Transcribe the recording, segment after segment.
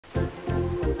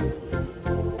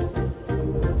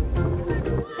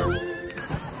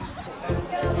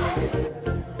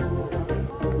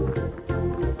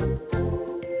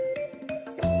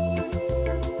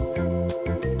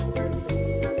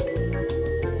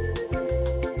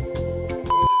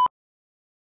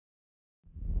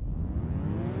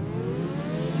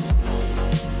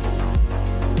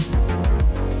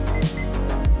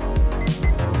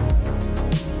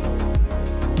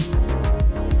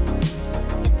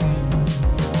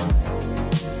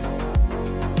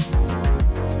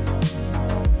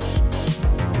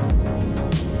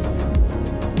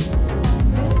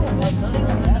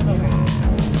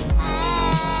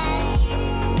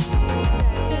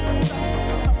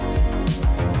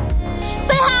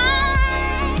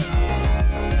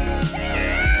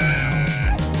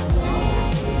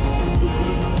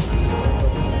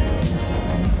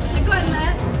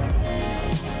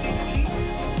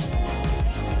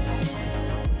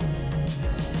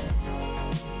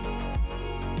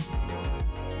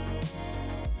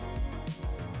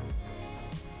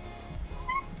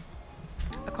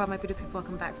Aqua, my beautiful people,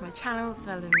 welcome back to my channel. It's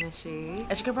Melanie.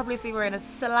 As you can probably see, we're in a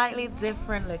slightly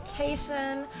different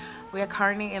location. We are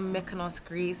currently in Mykonos,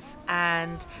 Greece,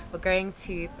 and we're going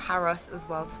to Paros as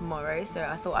well tomorrow. So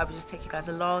I thought I would just take you guys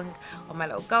along on my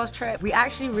little girls trip. We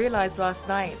actually realized last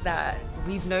night that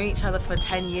we've known each other for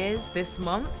 10 years this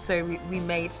month. So we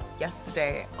made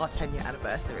yesterday our 10-year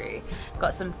anniversary.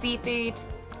 Got some seafood,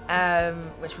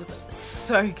 which was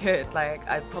so good. Like,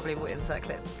 I probably will insert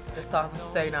clips. The staff was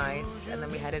so nice, and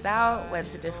then we headed out, went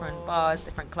to different bars,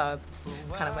 different clubs,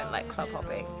 kind of went like club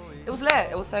hopping. It was lit,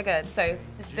 it was so good. So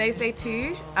today's day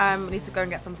 2. We need to go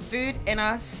and get some food in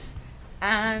us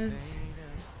and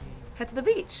head to the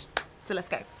beach. So let's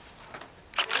go.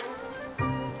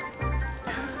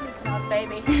 Mykonos,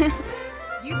 baby.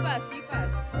 You first, you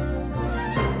first.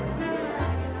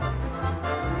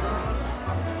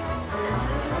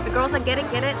 The girls that get it,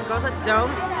 get it. The girls that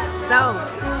don't, don't.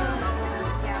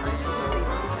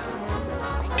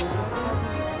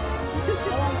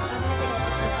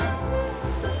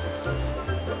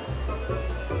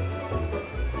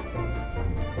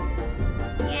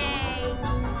 Yay!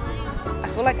 I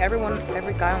feel like every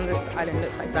guy on this island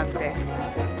looks like Dante.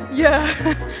 Yeah.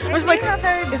 I was like,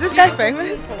 is this guy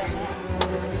famous?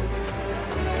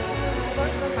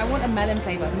 I want a melon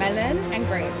flavour, melon and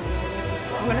grape.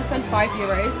 I'm gonna spend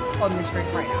 €5 on this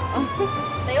drink right now.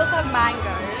 They also have mango.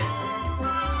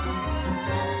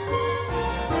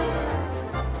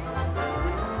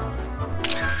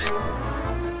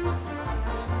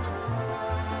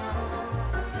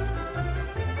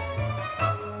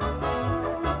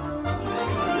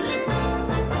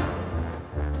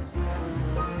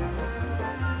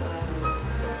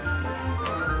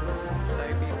 This is so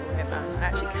beautiful here, man. I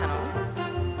actually cannot.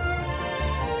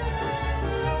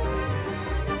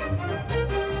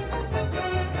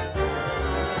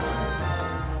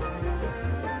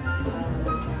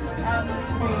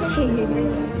 Good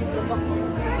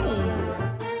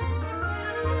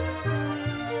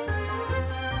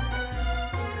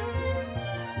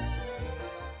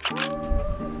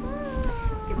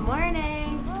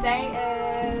morning. Today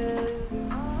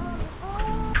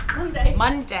is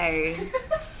Monday.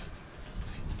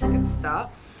 It's a good start.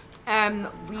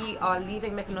 We are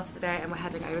leaving Mykonos today and we're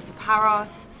heading over to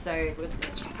Paros. So we're just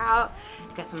gonna check out,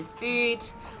 get some food,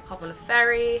 hop on a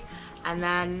ferry, and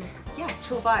then yeah,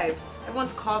 chill vibes.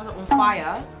 Everyone's carbs are on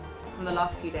fire from the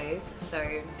last 2 days,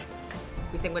 so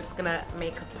we think we're just gonna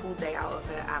make a pool day out of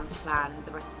it and plan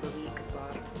the rest of the week.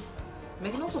 But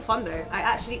Mykonos was fun though.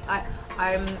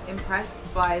 I'm impressed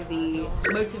by the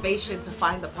motivation to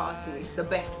find the party, the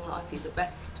best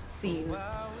scene.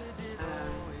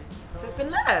 So it's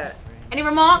been lit. Any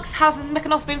remarks? How's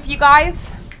Mykonos been for you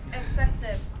guys?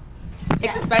 Expensive.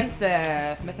 Yes.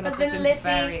 Expensive. Mykonos has been litty.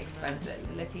 very expensive.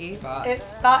 Litty, but It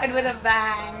started with a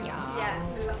bang. yeah.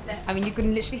 We loved it. I mean, you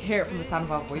can literally hear it from the sound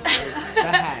of our voices. The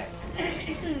heck.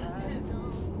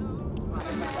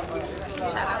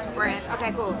 Shout out to Brent.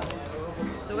 Okay, cool.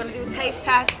 So we're gonna do a taste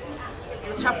test.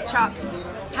 The chopper chops.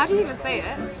 How do you even say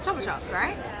it? Chopper chops,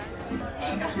 right?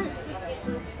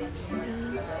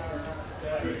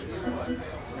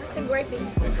 It's a great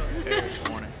piece.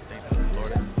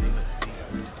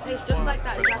 Tastes just like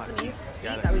that Japanese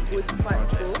sweet that we bought to quite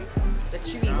school. The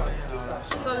chewy one.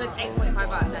 It's on an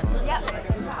 8.5 out of 10. Yep.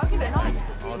 I'll give it a 9.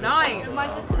 9.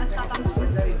 Mine's just a start back.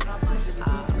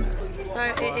 So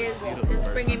it is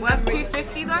bringing Worth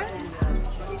 $2.50 though?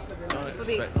 For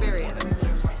the experience.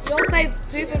 You'll pay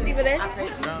 $2.50 for this? I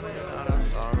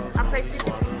paid $2.50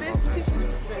 for this,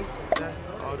 $2.50 for this.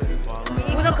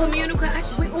 With a communal cash.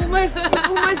 We almost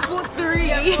bought 3.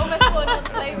 Yeah, we almost bought another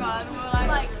flavour and we were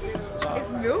like It's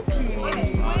milky. it's weird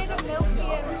and milky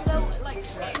and so like it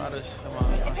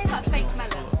tastes like fake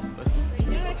melon. You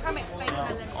know they try to make fake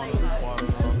melon flavour?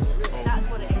 That's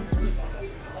what it is.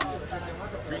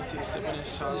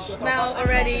 Smell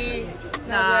already.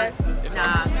 Nah.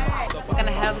 We're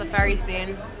gonna head on the ferry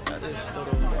soon.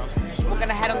 We're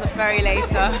gonna head on the ferry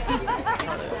later.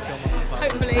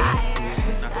 Hopefully.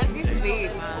 Actually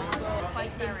sweet, man.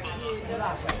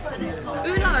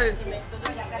 Uno!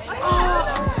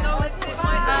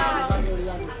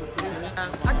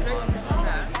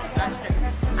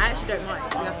 I actually don't mind.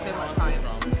 We have so much time.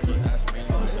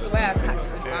 It's just the way I packed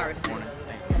is embarrassing.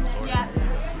 Yeah.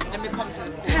 Let me come to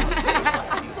this pool.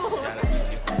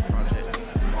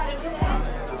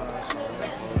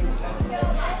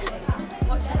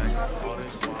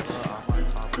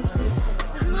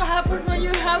 This is what happens when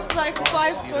you have like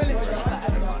 5 toiletries left.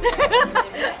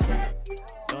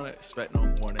 Don't expect no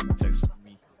more than text from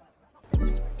me.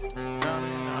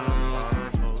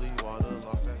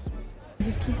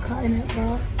 Just keep cutting it,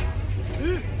 bro.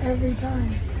 Every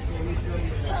time.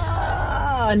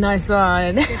 Oh, nice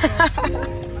one.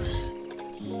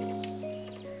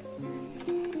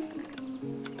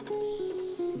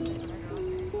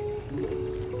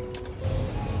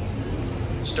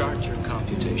 Start your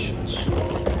computations.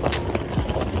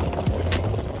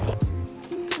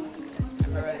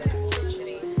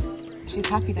 She's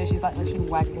happy though, she's like literally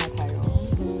wagging her tail.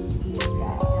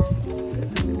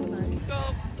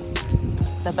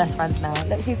 They're best friends now.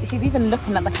 Look, she's even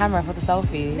looking at the camera for the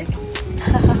selfie.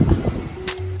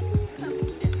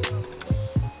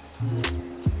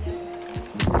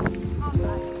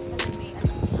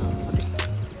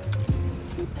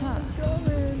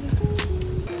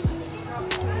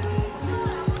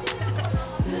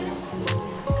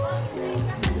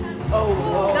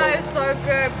 Oh, that is so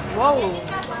good. Whoa.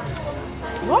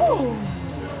 Whoa.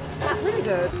 That's really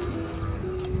good.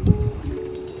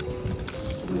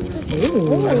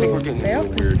 Ooh, I think we're getting a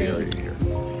little weird area here.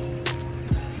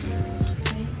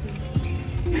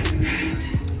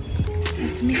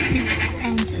 Sesame seeds,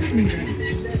 ground sesame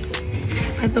seeds.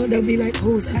 I thought there'd be like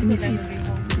whole sesame seeds.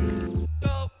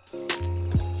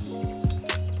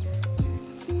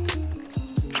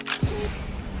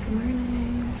 Good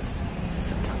morning.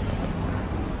 So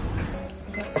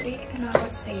I got sweet and I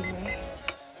got savory.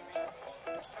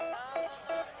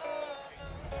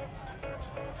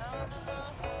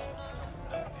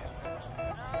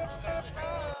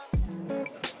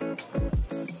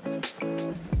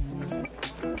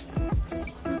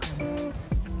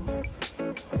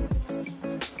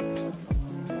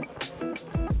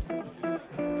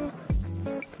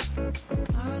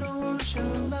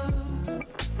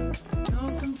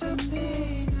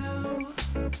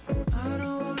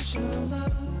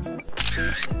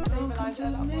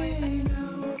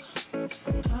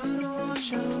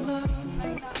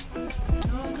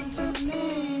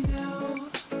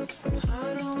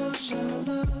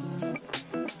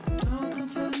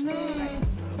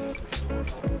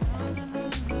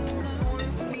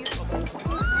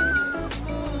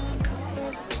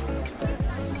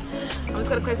 I'm just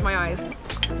gonna close my eyes.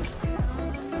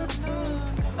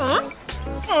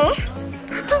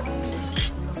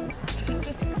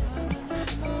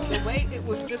 The way it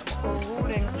was just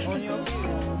crawling on your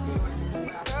food.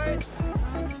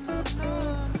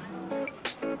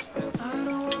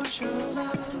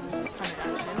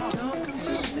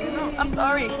 I'm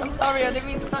sorry, I didn't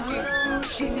mean to touch you.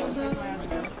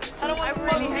 I don't want to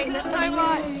really hate this so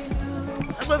much.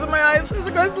 I'm closing my eyes. It's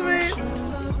close to me.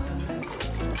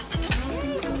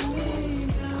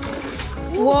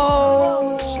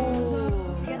 Whoa.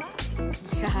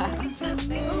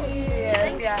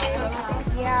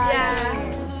 Yeah.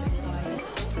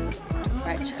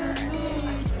 Right, cheers.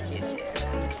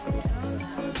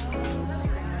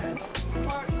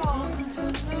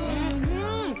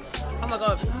 Oh my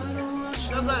god.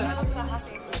 So good.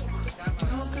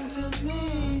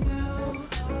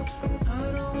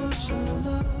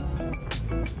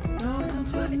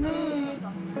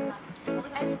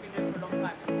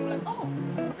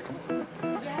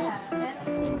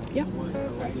 Yeah.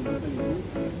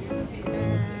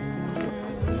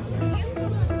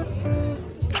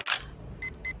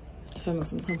 I filmed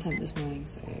some content this morning,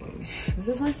 so this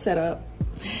is my setup.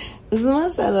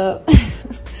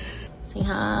 Say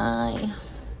hi.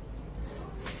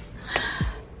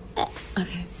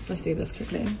 Okay, let's do this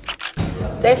quickly.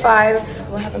 Day 5,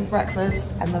 we're having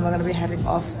breakfast and then we're gonna be heading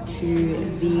off to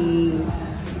the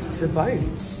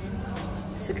boat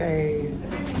to go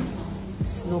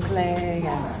snorkeling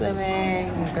and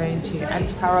swimming. We're going to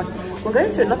Mykonos Paros. We're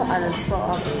going to another island as well,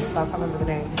 aren't we? But I can't remember the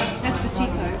name.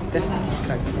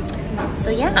 Despotiko. So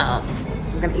yeah,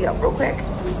 we're gonna eat up real quick.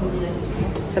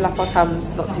 Fill up our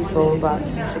tums, not too full, but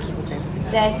to keep us going for the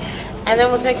day. And then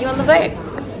we'll take you on the boat.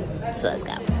 So let's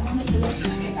go.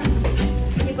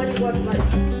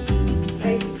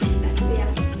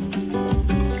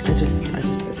 I just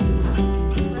posted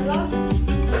that.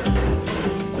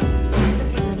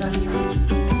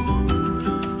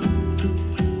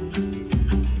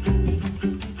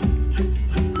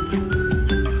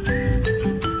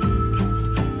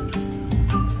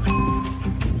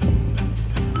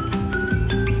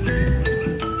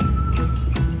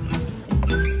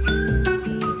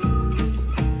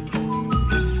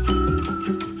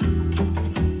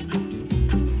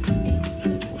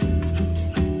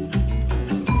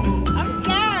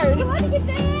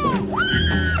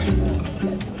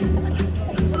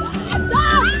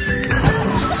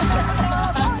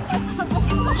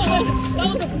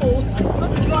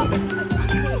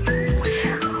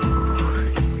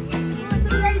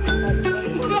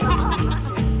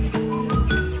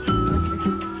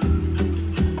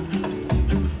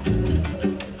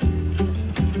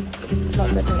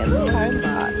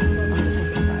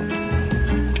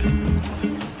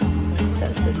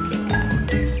 sensitive skincare.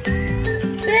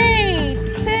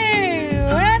 3, 2,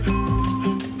 1.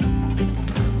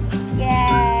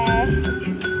 Yeah.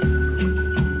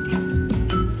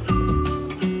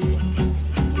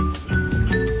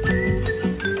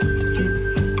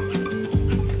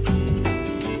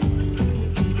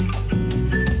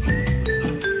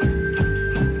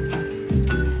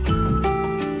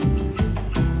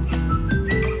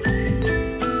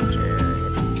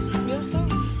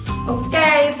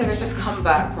 Okay, so we've just come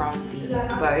back from the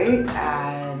boat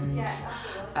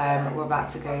and we're about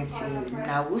to go to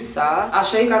Nausa. I'll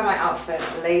show you guys my outfit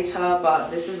later, but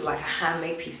this is like a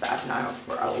handmade piece that I've known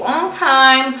for a long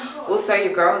time. Also,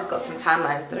 your girl has got some tan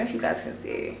lines. Don't know if you guys can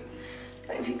see.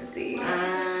 Don't know if you can see.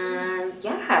 And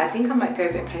yeah, I think I might go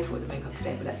a bit playful with the makeup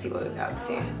today, but let's see what we got up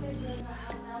to.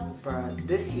 Bruh,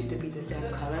 this used to be the same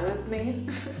color as me.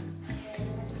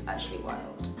 It's actually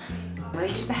wild. I'm gonna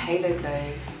use the Halo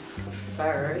Glow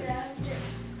first.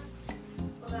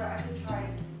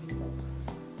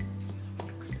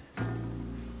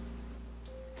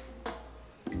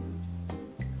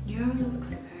 Yeah, it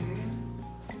looks okay.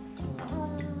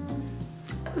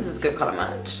 This is a good color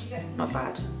match. Not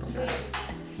bad. Not bad.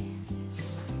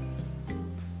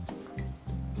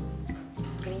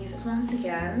 I'm gonna use this one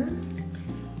again.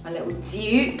 My little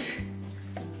dupe.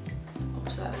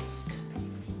 Obsessed.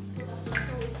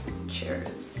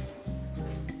 Cheers.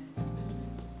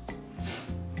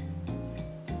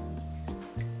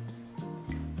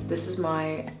 This is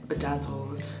my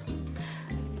bedazzled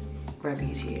Rare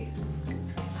Beauty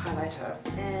highlighter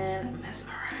and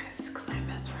mesmerize, because I'm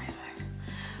mesmerizing.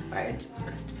 Right,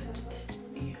 let's put it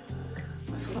here.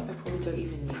 I feel like I probably don't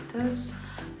even need this,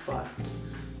 but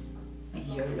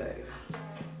YOLO.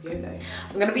 YOLO.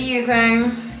 I'm gonna be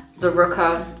using the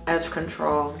Ruka Edge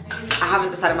Control. I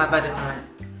haven't decided my verdict on it,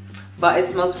 but it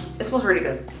smells really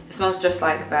good. It smells just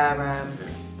like their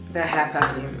hair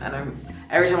perfume, and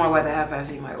every time I wear the hair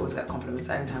perfume, I always get compliments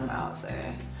every time I'm out, so.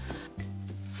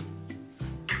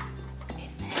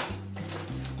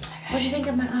 What do you think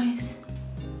of my eyes?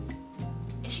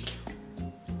 Is she cute?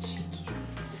 Is she cute?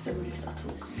 Just a really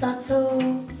Subtle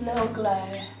little glow.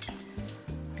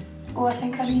 Oh, I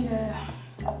think I need a...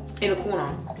 in a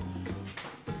corner.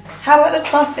 How about the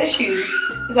trust issues?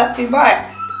 Is that too bright?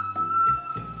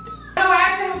 No, I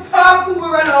actually have a purple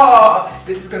umbrella.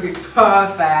 This is gonna be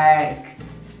perfect.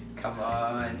 Come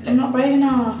on. I'm not brave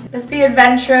enough. Let's be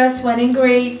adventurous when in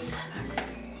Greece.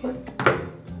 Exactly.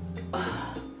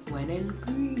 When in Greece.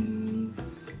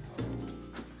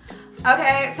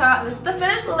 Okay, so this is the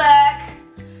finished look.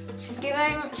 She's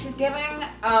giving,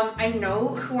 I know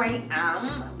who I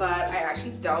am, but I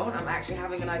actually don't. I'm actually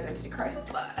having an identity crisis,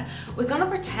 but we're gonna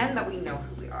pretend that we know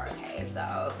who we are, okay?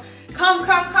 So, come.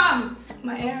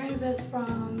 My earrings is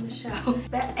from Michelle.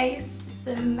 They're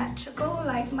asymmetrical,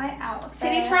 like my outfit.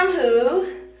 Titties from who?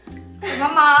 My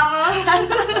mama.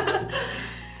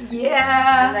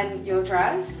 Yeah. And then your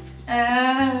dress?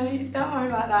 Don't worry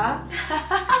about that.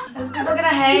 People are gonna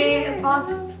hate as fast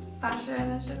as fashion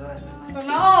and shit like that.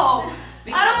 No!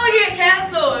 I don't want to get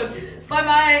cancelled by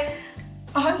my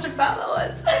 100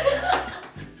 followers.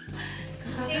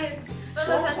 She's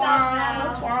full of herself now.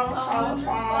 Let's swirl.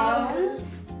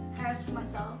 Harris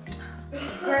myself.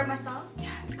 Grow myself.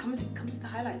 Yeah, it comes to the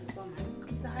highlights as well, man. It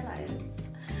comes to the highlights.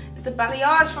 It's the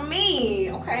balayage for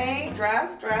me, okay?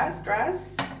 Dress.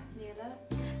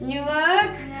 New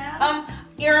look. Yeah.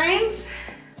 Earrings.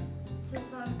 This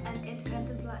is an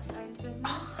independent black owned business.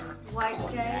 Oh, White come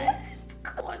on, jade. guys.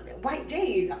 Come on, white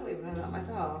jade. I don't even know that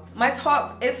myself. My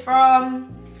top is from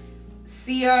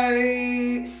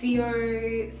CO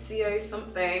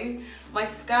something. My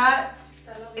skirt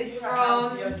is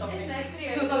from.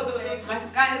 My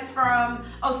skirt is from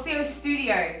CO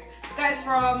Studio. Skirt is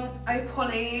from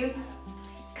Opoly.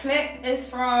 Clip is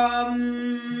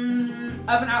from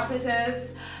Urban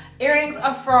Outfitters. Earrings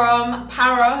are from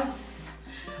Paros.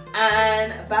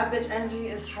 And Bad Bitch Energy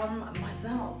is from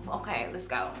myself. Okay, let's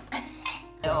go.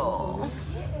 Oh.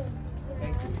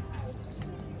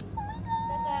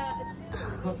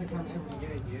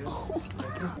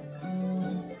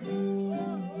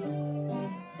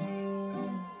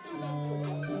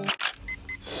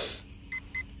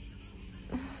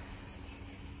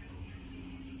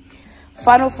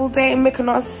 Final full day in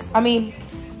Mykonos.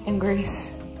 In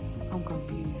Greece. I'm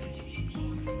confused.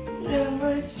 Yeah, I'm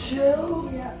ready to chill.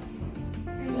 Yeah.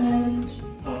 And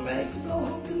I'm ready to go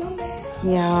home to my bed.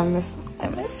 Yeah, I miss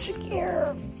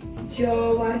Shakira.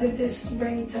 Joe, why did this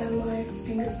ring turn my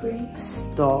fingers green?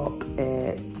 Stop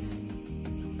it.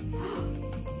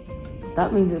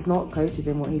 That means it's not coated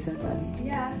in what he said then.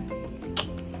 Yeah.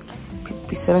 People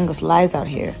be selling us lies out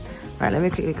here. Right, let me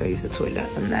quickly go use the toilet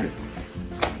and then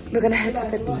we're gonna head to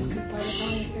the beach.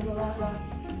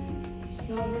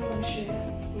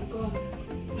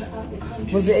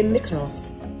 Was it in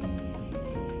Mykonos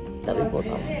that we bought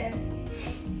up?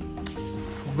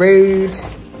 Rude.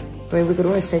 I mean, we could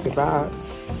always take it back.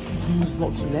 It's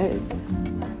not too late.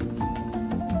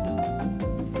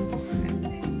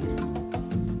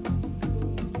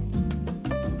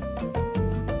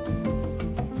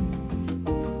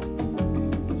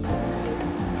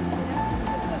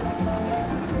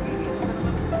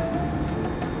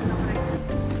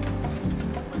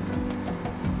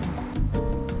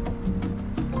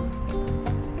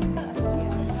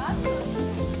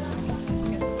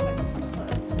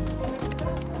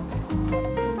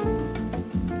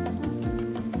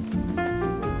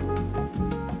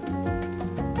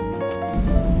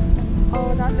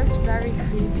 Oh, that looks very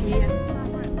creepy.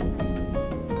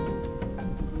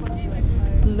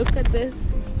 Look at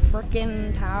this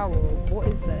freaking towel. What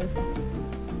is this?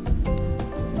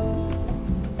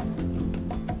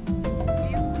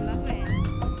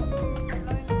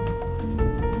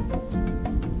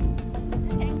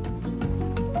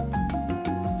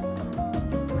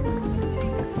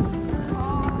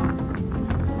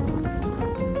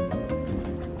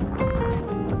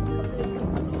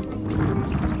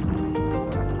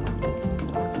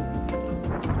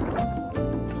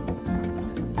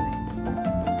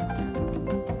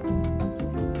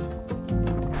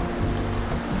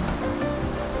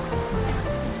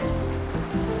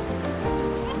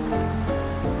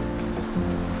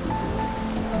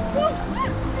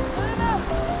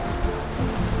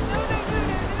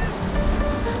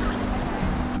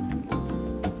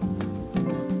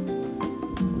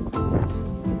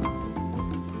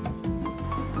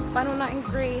 Final night in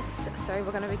Greece, so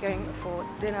we're going to be going for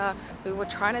dinner. We were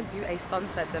trying to do a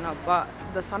sunset dinner, but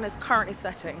the sun is currently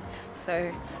setting,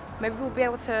 so maybe we'll be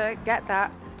able to get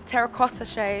that terracotta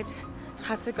shade.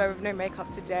 Had to go with no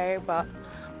makeup today, but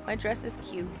my dress is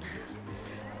cute.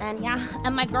 And yeah,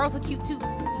 and my girls are cute too.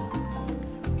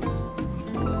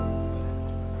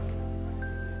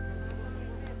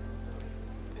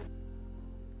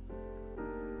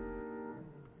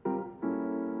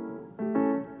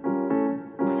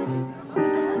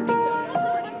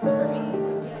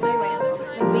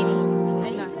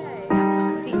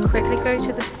 Quickly go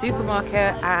to the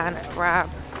supermarket and grab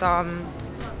some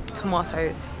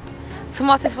tomatoes.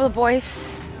 Tomatoes for the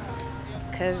boys,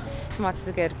 because tomatoes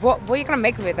are good. What are you gonna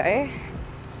make with it though? I'm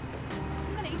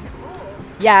gonna eat it raw.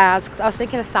 Yeah, I was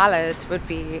thinking a salad would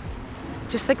be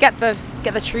just to get the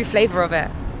true flavour of it.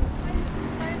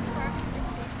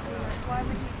 Why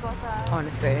would you bother?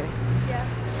 Honestly, Yeah.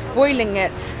 spoiling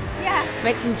it. Yeah.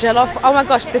 Make some jollof. Oh my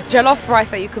gosh, the jollof rice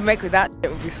that you can make with that,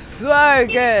 it would be so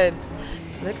good.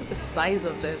 Look at the size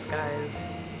of this,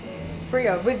 guys.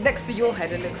 Priya, with next to your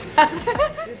head, it looks.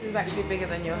 This is actually bigger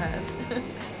than your head.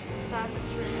 That's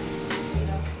true.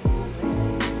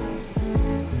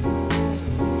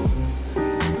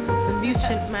 It's a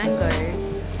mutant mango.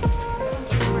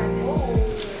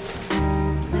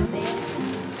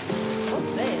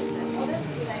 What's this?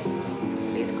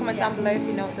 Please comment down below if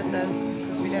you know what this is,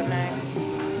 because we don't know.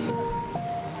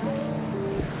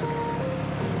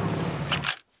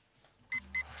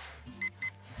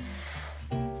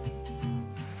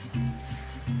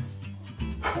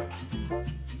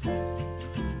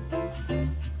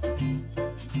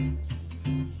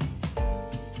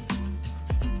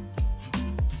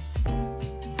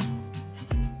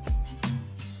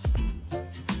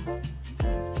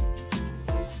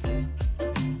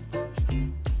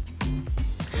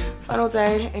 Final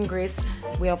day in Greece.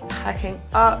 We are packing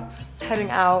up, heading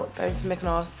out, going to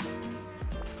Mykonos,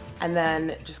 and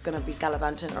then just gonna be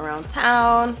gallivanting around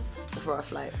town before our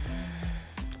flight.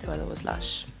 The weather was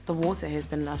lush. The water here has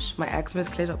been lush. My eczema's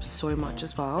cleared up so much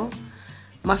as well.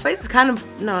 My face is kind of,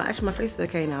 no, actually my face is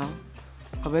okay now.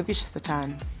 Or maybe it's just the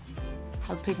tan.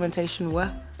 Have pigmentation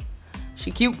where?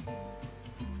 She cute.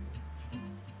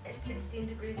 It's 16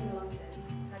 degrees in London.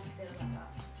 How do you feel about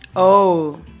that?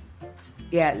 Oh.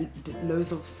 Yeah,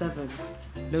 lows of 7.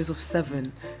 Lows of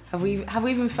 7. Have we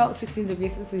even felt 16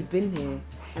 degrees since we've been here?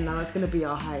 And now it's gonna be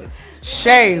our heights.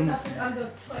 Shame. Nothing under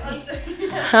 20.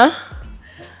 Huh?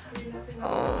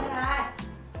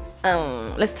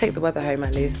 Let's take the weather home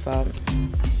at least, but